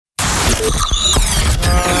Come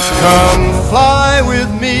fly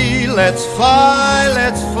with me, let's fly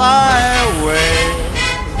away.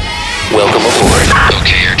 Welcome aboard.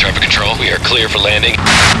 Okay, air traffic control, we are clear for landing.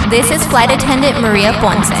 This is Flight Attendant Maria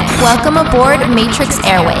Ponce. Welcome aboard Matrix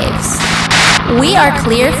Airwaves. We are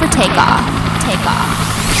cleared for takeoff.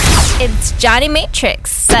 It's Jonny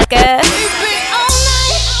Matrix, sucker.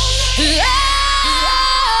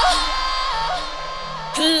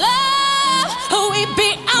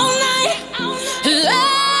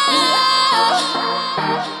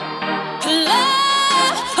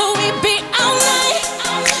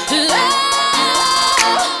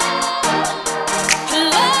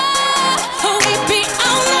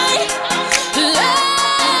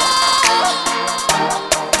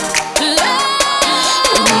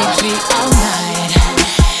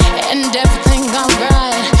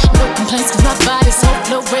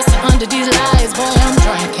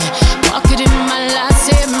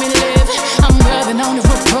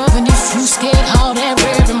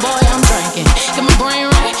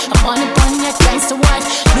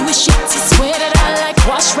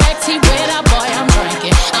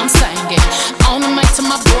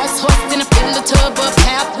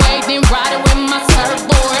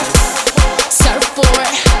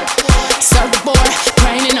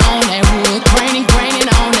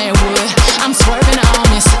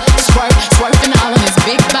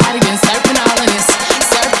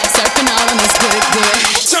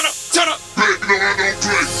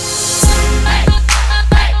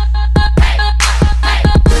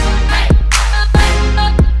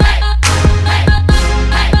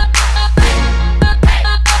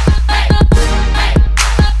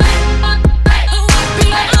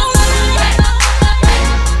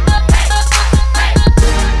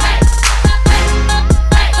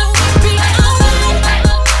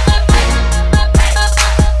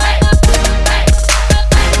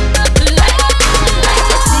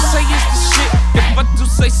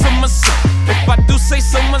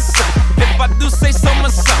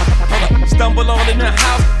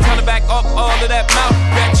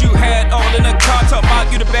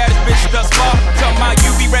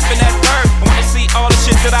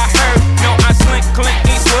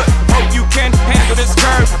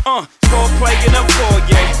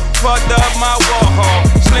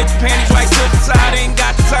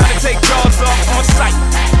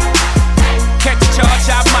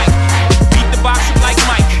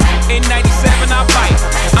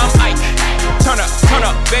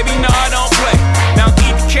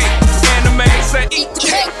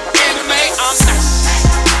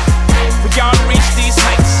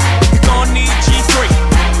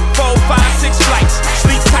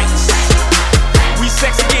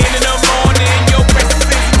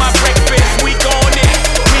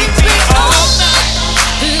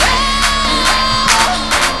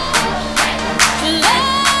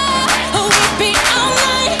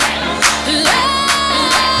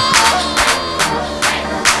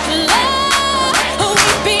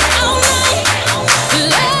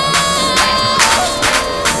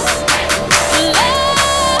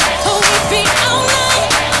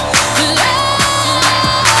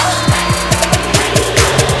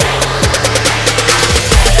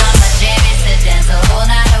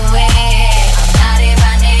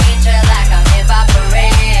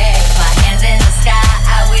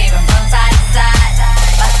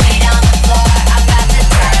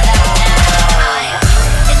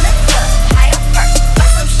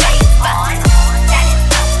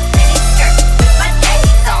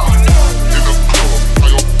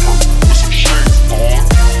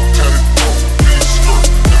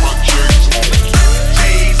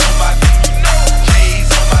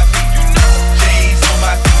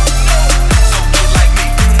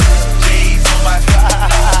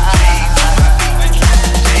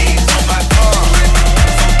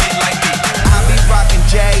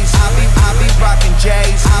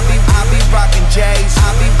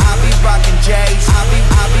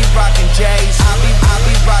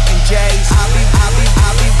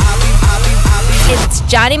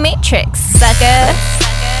 Jonny Matrix, sucker.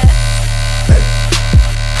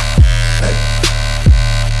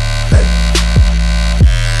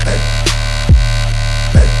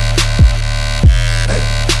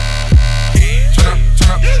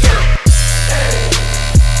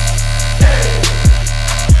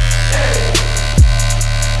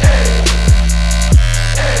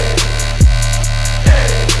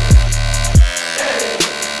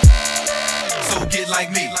 So get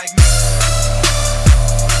like me.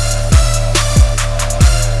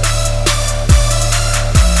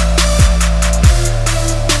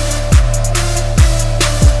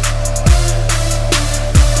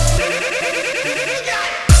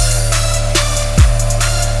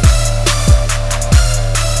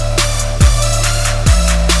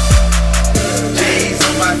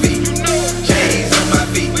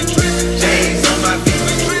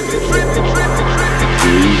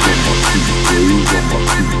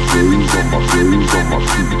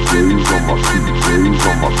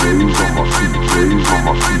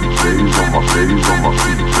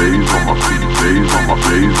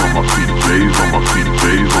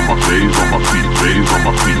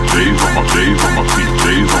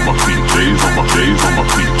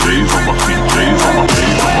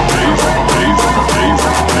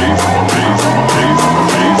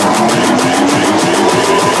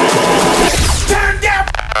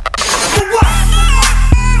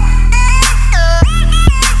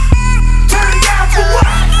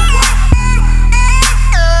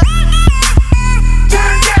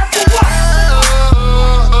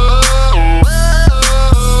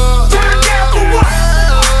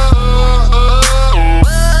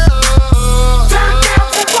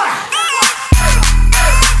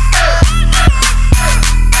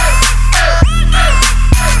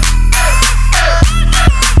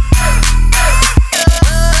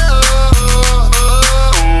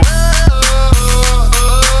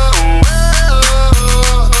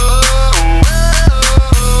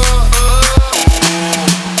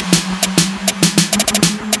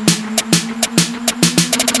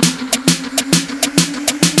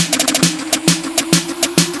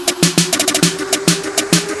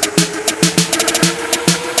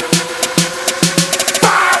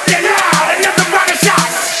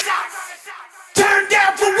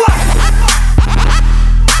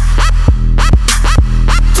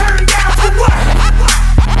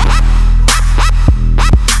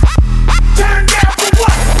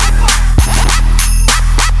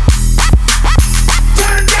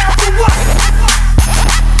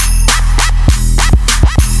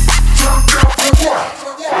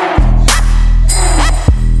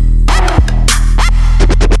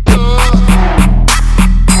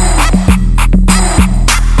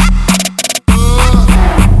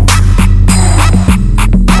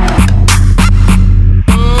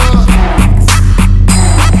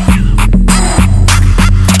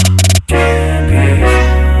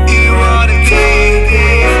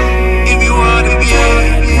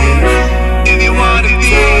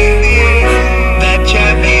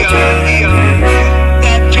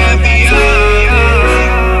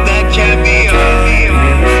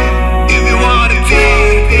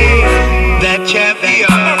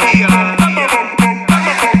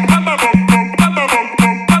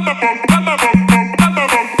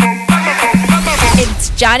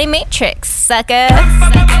 Jonny Matrix, sucker.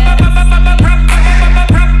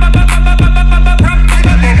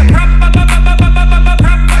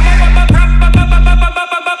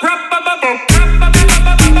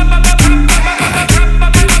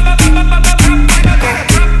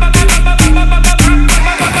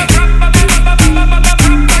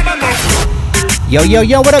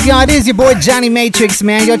 Yo, what up, y'all? It is your boy Jonny Matrix,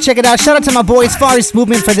 man. Yo, check it out. Shout out to my boys Forest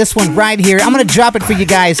Movement for this one right here. I'm gonna drop it for you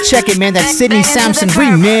guys. Check it, man. That's Sydney Sampson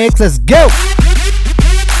remix. Let's go.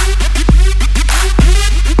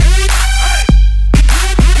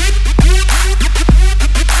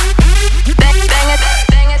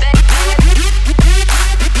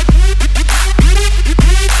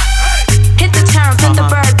 Hit the turn, flip the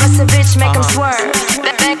bird, bust a bitch, make 'em swerve.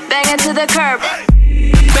 Bang it to the curb.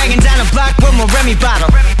 Banging down the block with my Remy bottle.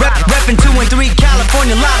 Reppin' 2 and 3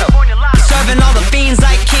 California Lotto. Serving all the fiends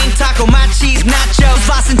like King Taco, my cheese nachos.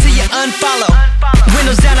 Flossing till you unfollow.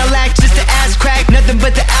 Windows down a lack just to ass crack. Nothing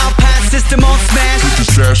but the Alpine system on smash. Put the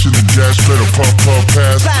stash in the gas, better pump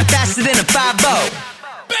pass. Flying faster than a 5-0.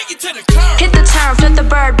 Hit the turn, flip the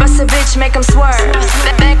bird, bust a bitch, make 'em swerve.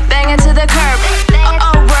 Bang it to the curb.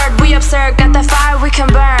 Oh, word, we absurd, got that fire we can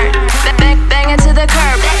burn. Bang it to the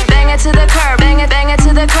curb. Bang it to the curb. Bang it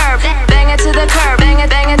to the curb. Bang it to the curb. Bang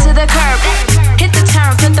it to the curb. Hit the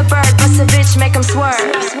turn, flip the bird, bust a bitch, make 'em swerve.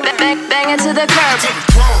 Bang it to the curb.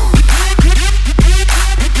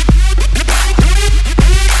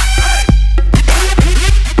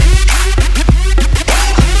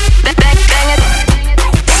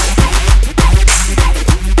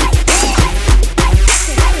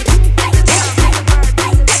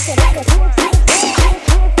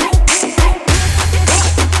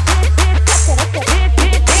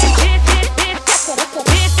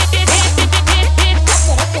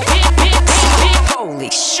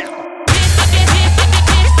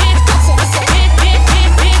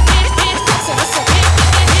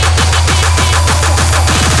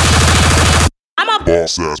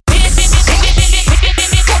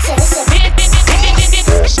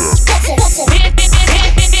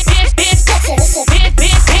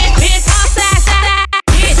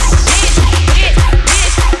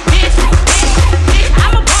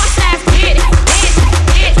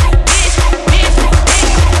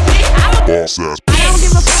 Boss ass. I don't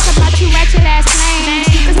give a fuck about you ratchet ass names.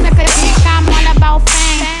 You can suck a dick, I'm all about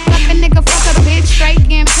fame. Fuck a nigga, fuck a bitch, straight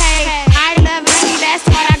getting paid. I love money, that's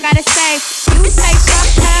what I gotta say. You say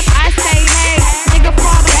fuck up,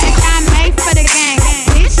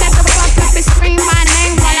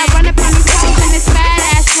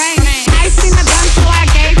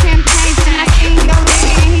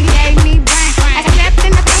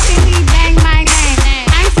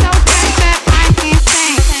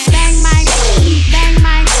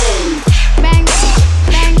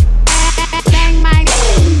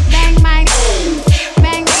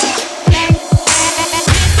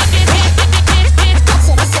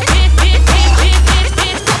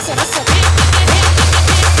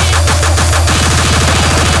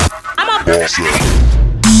 Boss up.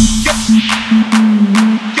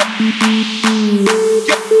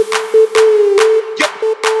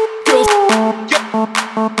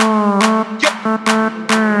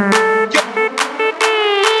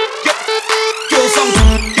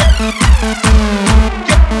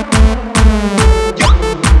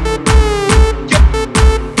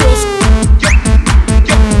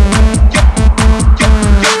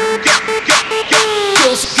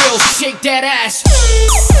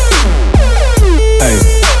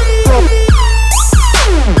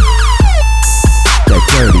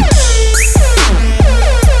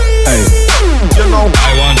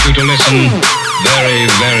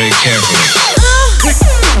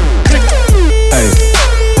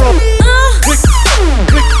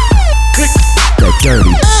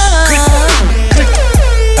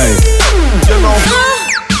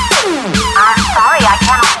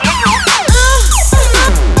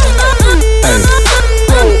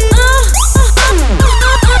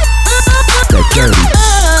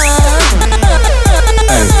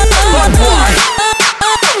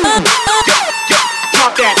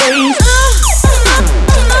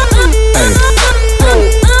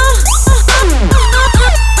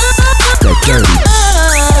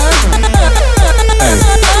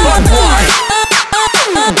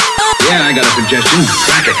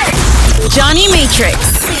 Jonny Matrix.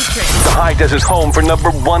 The High Desert's home for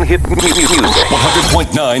number one hit music.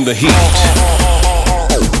 100.9 The Heat.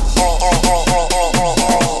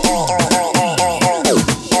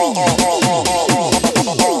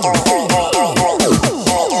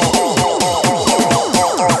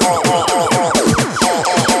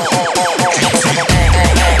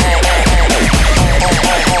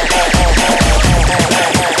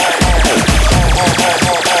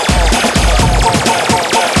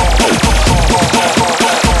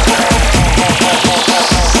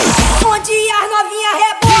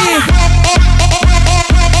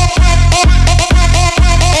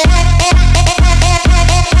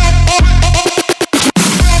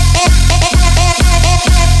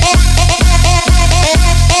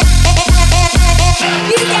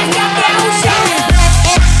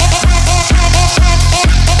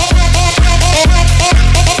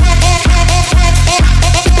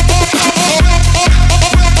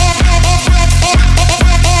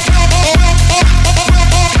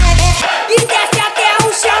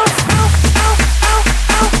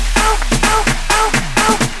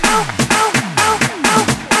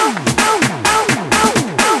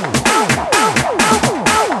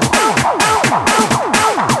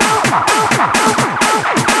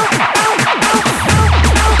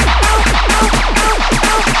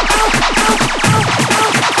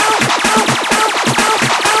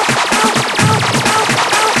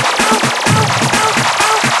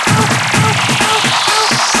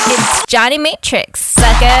 Jonny Matrix,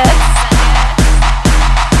 sucker.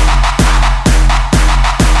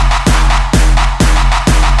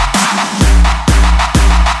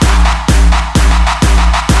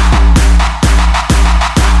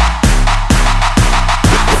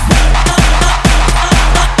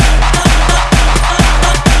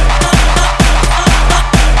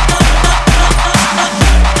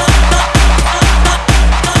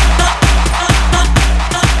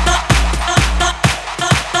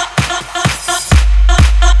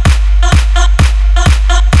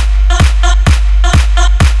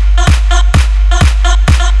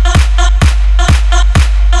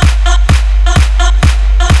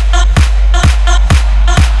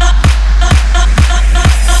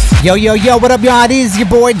 Yo, yo, yo, what up, y'all? It is your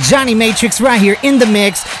boy, Jonny Matrix, right here in the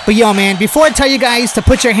mix. But yo, man, before I tell you guys to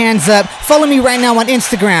put your hands up, follow me right now on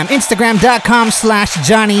Instagram,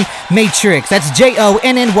 instagram.com/Jonny Matrix. That's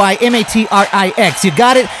JONNYMATRIX. You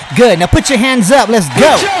got it? Good. Now put your hands up. Let's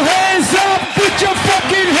go. Put your hands up. Put your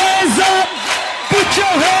fucking hands up. Put your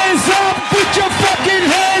hands up. Put your fucking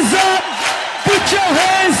hands up. Put your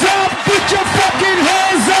hands up. Put your fucking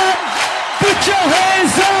hands up. Put your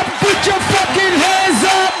hands up. Put your fucking hands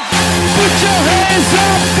up. Put your hands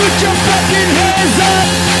up, put your fucking hands up.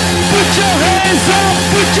 Put your hands up,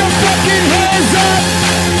 put your fucking hands up.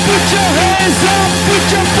 Put your hands up, put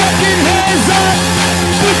your fucking hands up.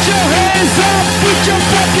 Put your hands up, put your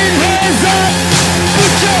fucking hands up.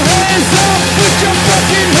 Put your hands up, put your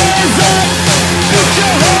fucking hands up. Put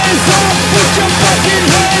your hands up, put your fucking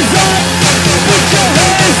hands up. Put your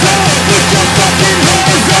hands up, put your fucking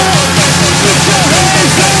hands up. Put your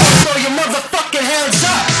hands up, throw your motherfucking hands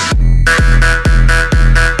up.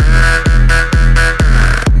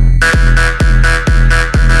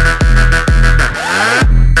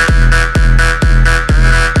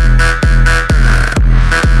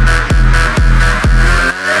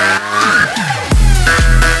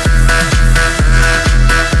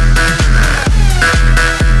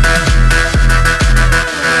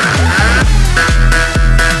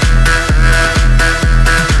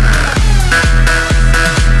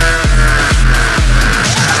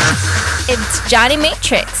 It's Jonny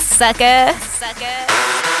Matrix, sucker.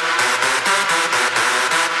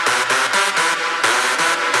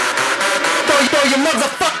 Throw your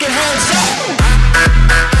motherfucking hands up.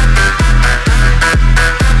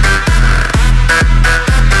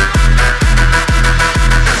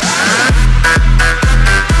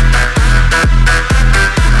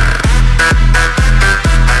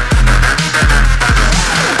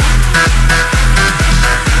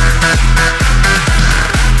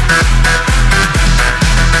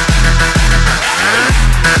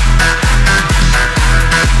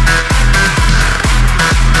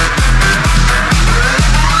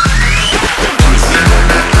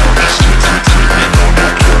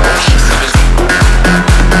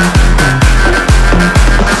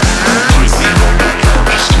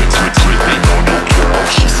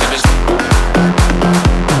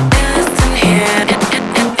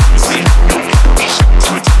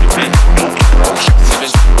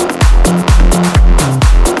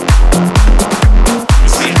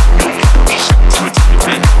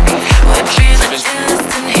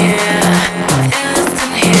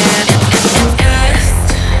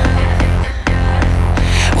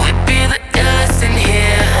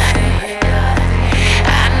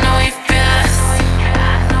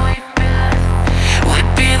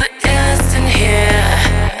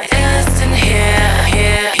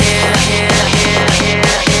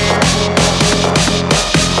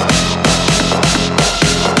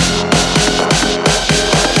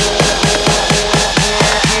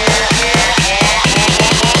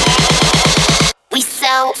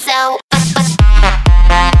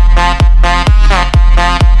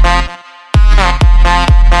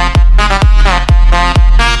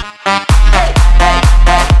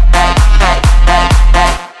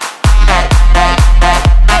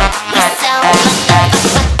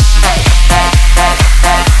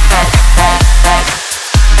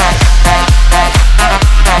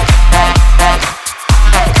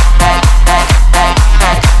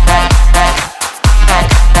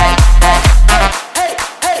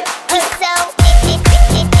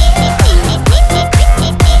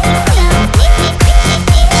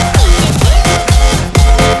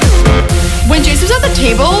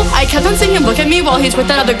 He's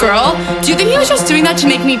with that other girl. Do you think he was just doing that to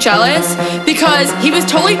make me jealous? Because he was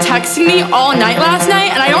totally texting me all night last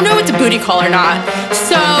night, and I don't know if it's a booty call or not.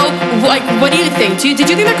 So, like, what do you think? Did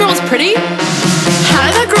you think that girl was pretty? How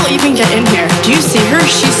did that girl even get in here? Do you see her?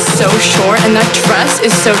 She's so short, and that dress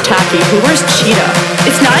is so tacky. Who wears cheetah?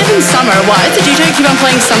 It's not even summer. Why does the DJ keep on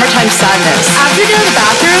playing Summertime Sadness? After you get out of the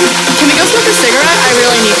bathroom, can we go smoke a cigarette? I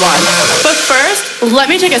really need one. But first, let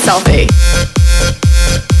me take a selfie.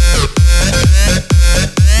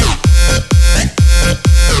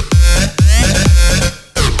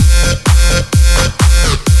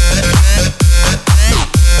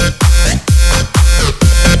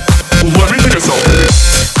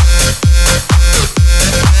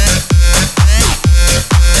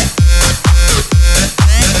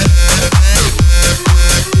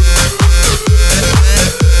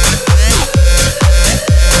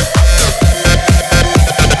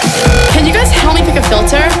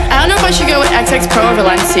 Pro or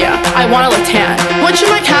Valencia. I want to look tan. What should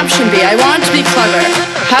my caption be? I want it to be clever.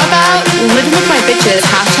 How about living with my bitches,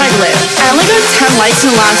 #live. I only got 10 likes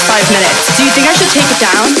in the last 5 minutes. Do you think I should take it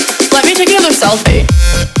down? Let me take another selfie.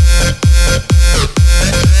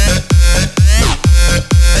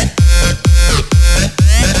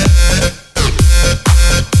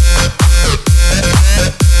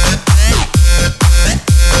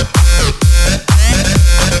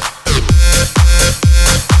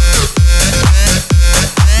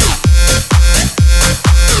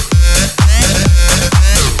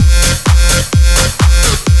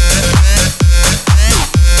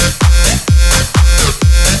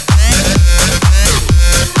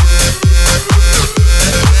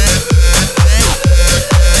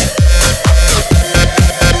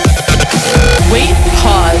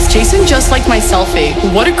 Like my selfie.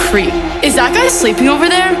 What a creep. Is that guy sleeping over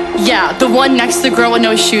there? Yeah, the one next to the girl with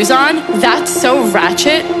no shoes on? That's so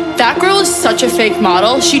ratchet. That girl is such a fake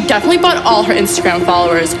model. She definitely bought all her Instagram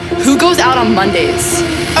followers. Who goes out on Mondays?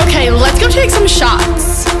 Okay, let's go take some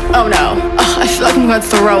shots. Oh no. Ugh, I feel like I'm gonna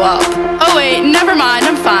throw up. Oh wait, never mind,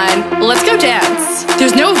 I'm fine. Let's go dance.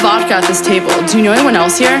 There's no vodka at this table. Do you know anyone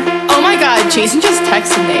else here? Oh my god, Jason just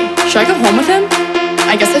texted me. Should I go home with him?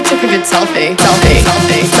 I guess I took a good selfie. Selfie,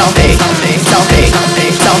 selfie, selfie, selfie, selfie,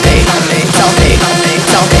 selfie, selfie, selfie, selfie,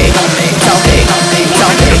 selfie, selfie,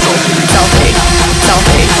 selfie,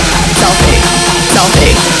 selfie, selfie, selfie,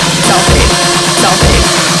 selfie, selfie, selfie,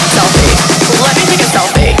 selfie. Let me take a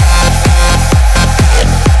selfie.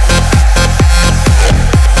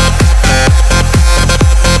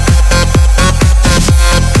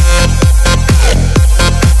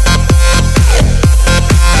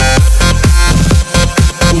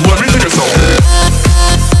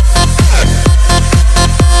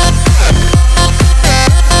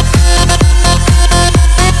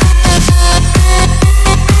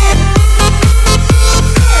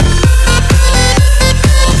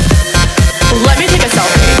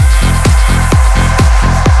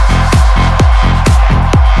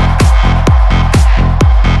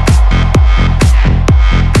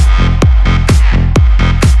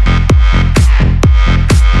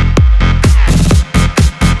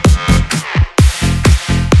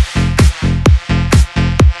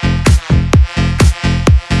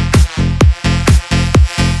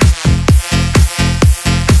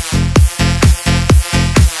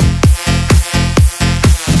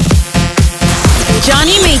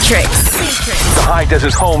 Jonny Matrix. The High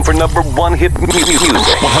Desert home for number one hit music.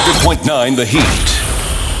 100.9 The Heat.